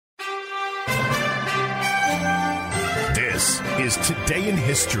is Today in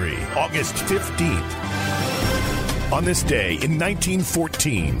History, August 15th. On this day in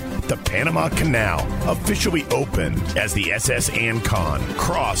 1914, the Panama Canal officially opened as the SS Ancon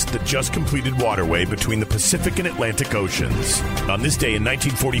crossed the just-completed waterway between the Pacific and Atlantic Oceans. On this day in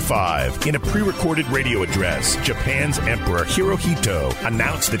 1945, in a pre-recorded radio address, Japan's Emperor Hirohito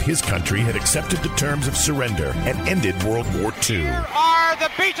announced that his country had accepted the terms of surrender and ended World War II. Here are the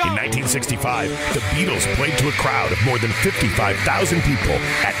Beatles! In 1965, the Beatles played to a crowd of more than 55,000 people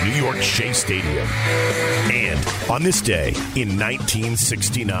at New York's Shea Stadium. And on this day, in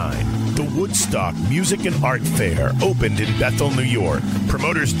 1969, the Woodstock Music and Art Fair opened in Bethel, New York.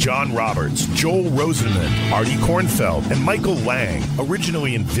 Promoters John Roberts, Joel Rosenman, Artie Kornfeld, and Michael Lang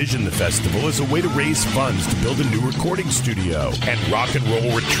originally envisioned the festival as a way to raise funds to build a new recording studio and rock and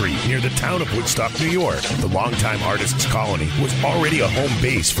roll retreat near the town of Woodstock, New York. The longtime artists' colony was already a home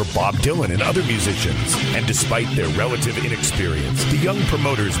base for Bob Dylan and other musicians. And despite their relative inexperience, the young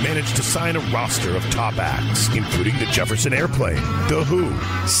promoters managed to sign a roster of top acts, including the Jefferson Airplane, The Who,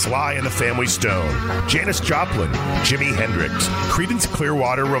 Sly and the Family Stone, Janis Joplin, Jimi Hendrix, Creedence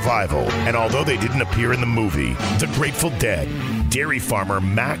Clearwater Revival, and although they didn't appear in the movie, The Grateful Dead. Dairy farmer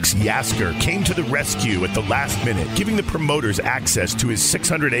Max Yasker came to the rescue at the last minute, giving the promoters access to his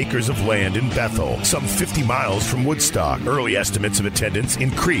 600 acres of land in Bethel, some 50 miles from Woodstock. Early estimates of attendance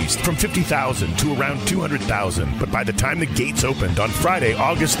increased from 50,000 to around 200,000, but by the time the gates opened on Friday,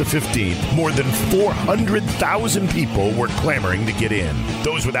 August the 15th, more than 400,000 people were clamoring to get in.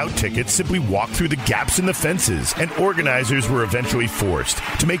 Those without tickets simply walked through the gaps in the fences, and organizers were eventually forced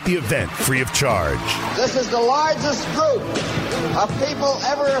to make the event free of charge. This is the largest group of people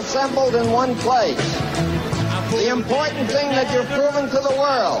ever assembled in one place. The important thing that you're proving to the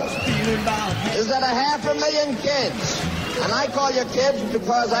world is that 500,000 kids, and I call you kids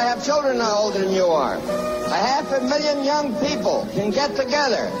because I have children no older than you are, 500,000 young people can get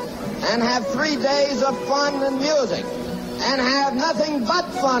together and have 3 days of fun and music. And have nothing but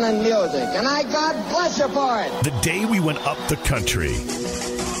fun and music. And I God bless you for it. The day we went up the country.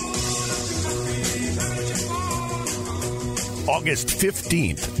 August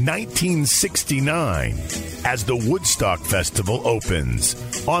 15th, 1969, as the Woodstock Festival opens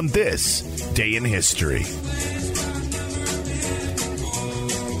on this day in history.